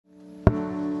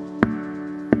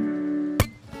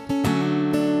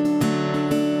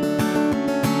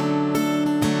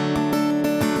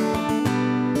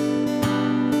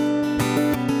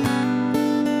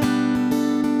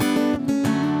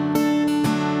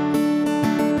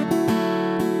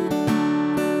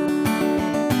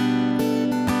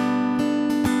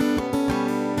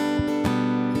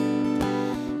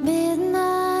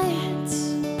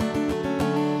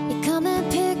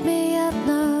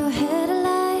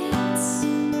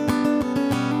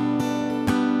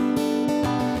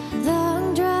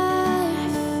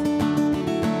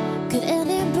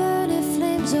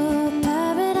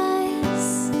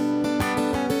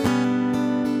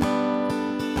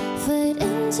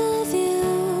of you.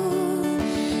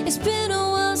 It's been a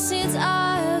while since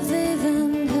I've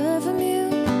even heard from you.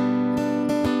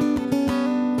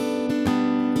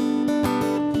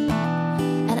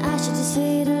 And I should just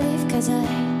say to leave, 'cause I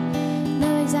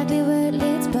know exactly where it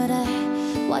leads, but I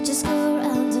watch us go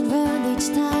round and round each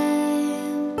time.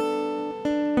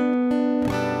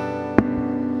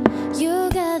 You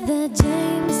got the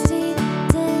James Dean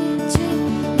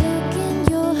daydream look in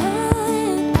your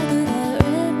hand. I do that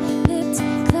red-lipped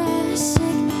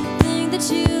classic thing that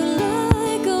you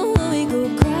like. Oh, when we go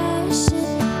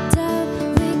crashing down,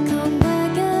 we come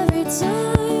back every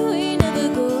time. We never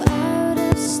go out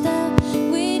of step.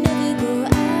 We never go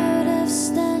out of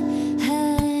step.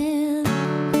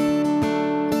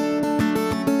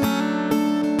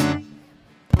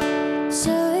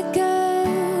 So it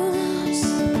goes.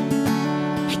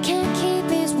 I can't keep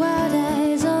these wild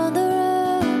eyes on the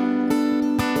road.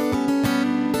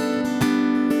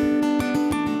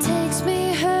 Takes me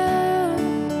home.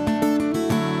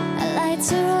 I lights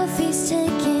her off. He's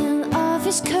taking off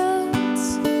his coat.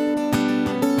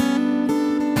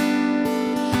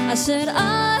 I said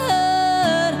I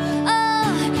heard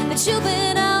that you've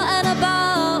been out and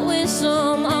about with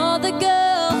some other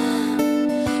girl.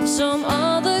 Some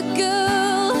other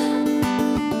girl.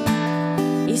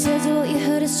 He says what you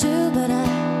heard is true, but I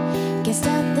can't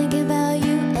stop thinking about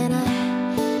you. And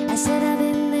I said I've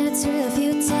been there too a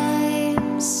few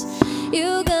times.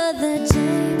 You got the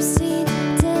James Dean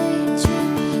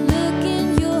daydream look in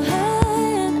your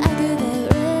hand. I got that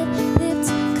red-lipped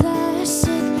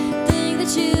classic thing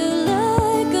that you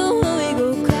like. Oh, when we go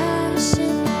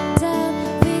crashing down,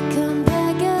 we come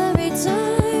back every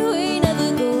time. We never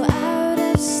go out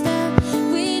of step.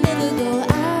 We never go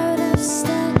out of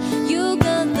step. You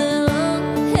got the long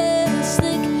hair,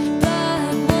 slick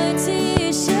back, white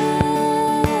t-shirt.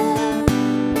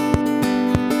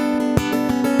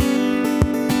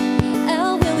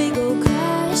 And when we go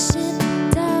crashing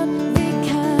down, we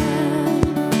come.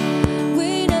 We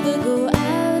never go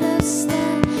out of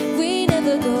step. We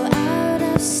never go out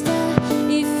of step.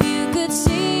 If you could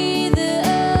see that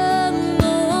I'm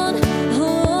the one who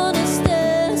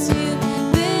understands you,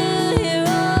 been here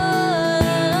all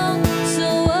along. So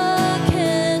why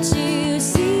can't you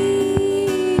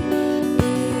see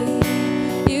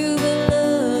you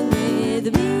belong with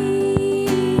me?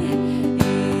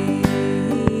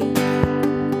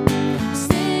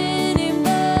 Standing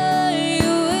by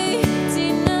you,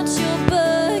 waiting at your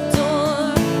back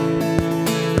door.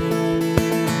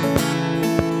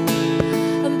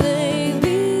 And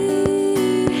baby,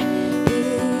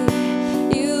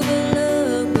 you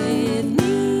belong with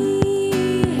me.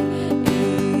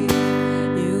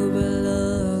 You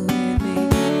belong with me.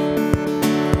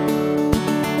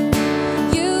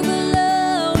 You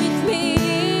belong with me.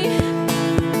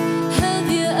 Have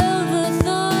you ever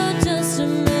thought just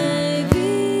maybe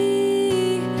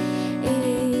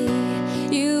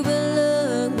you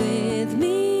belong with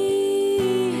me?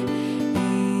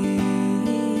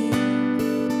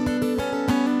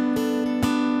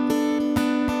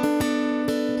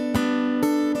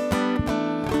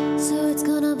 So it's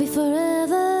gonna be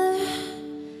forever,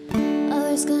 or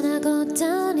it's gonna go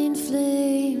down in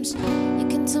flames. You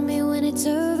can tell me when it's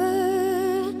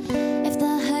over, if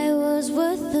the high was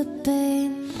worth the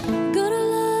pain. Go to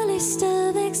the list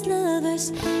of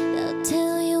ex-lovers, they'll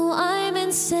tell you I'm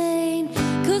insane.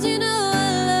 'Cause you know I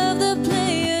love the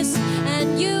players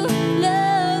and you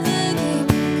love the game.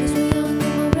 'Cause we're young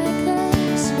and we're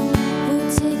reckless, we'll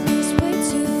take this way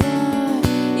too far.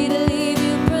 It'll leave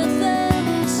you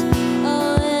breathless,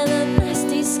 oh, and a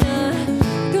nasty scar.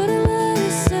 Go to the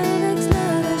list of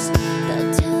ex-lovers, they'll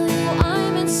tell you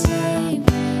I'm insane.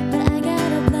 But I got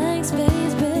a blank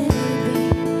space, baby,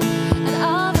 and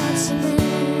I'll write your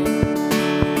name.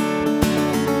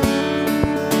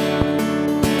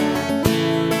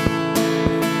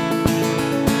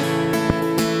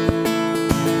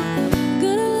 Go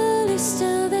to the list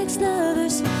of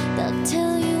ex-lovers, they'll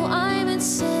tell you I'm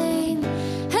insane.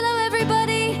 Hello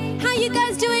everybody, how you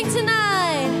guys doing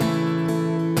tonight?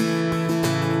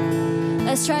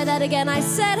 Let's try that again. I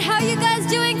said, how you guys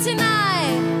doing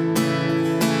tonight?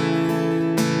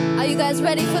 Are you guys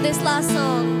ready for this last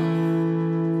song?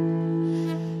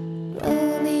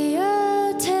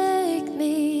 Romeo, take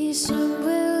me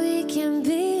somewhere we can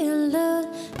be alone.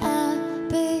 I'll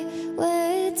be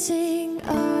waiting.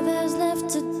 All there's left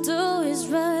to do is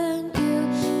run. You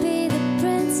be the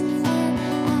prince and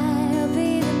I'll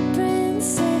be the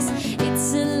princess.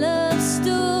 It's a love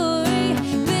story,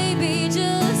 baby,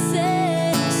 just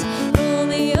say yes.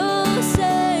 Romeo,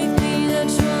 save me.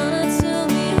 They're trying to tell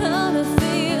me how to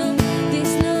feel.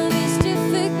 This love is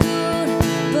difficult.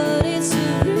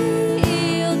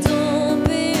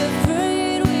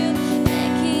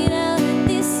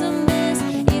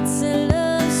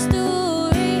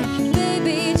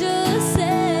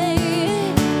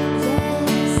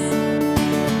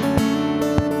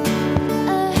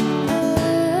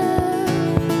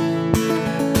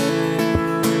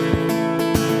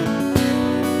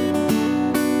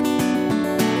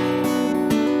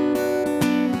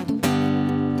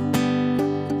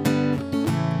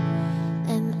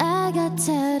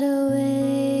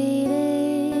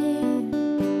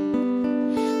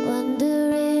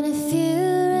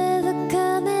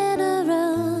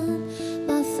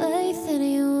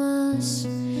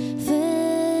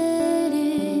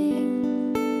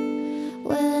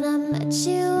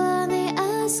 She on the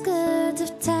outskirts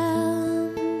of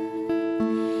town.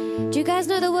 Do you guys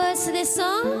know the words to this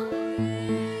song?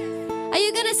 Are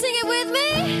you gonna sing it with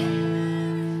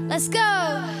me? Let's go.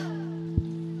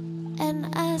 And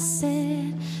I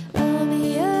said,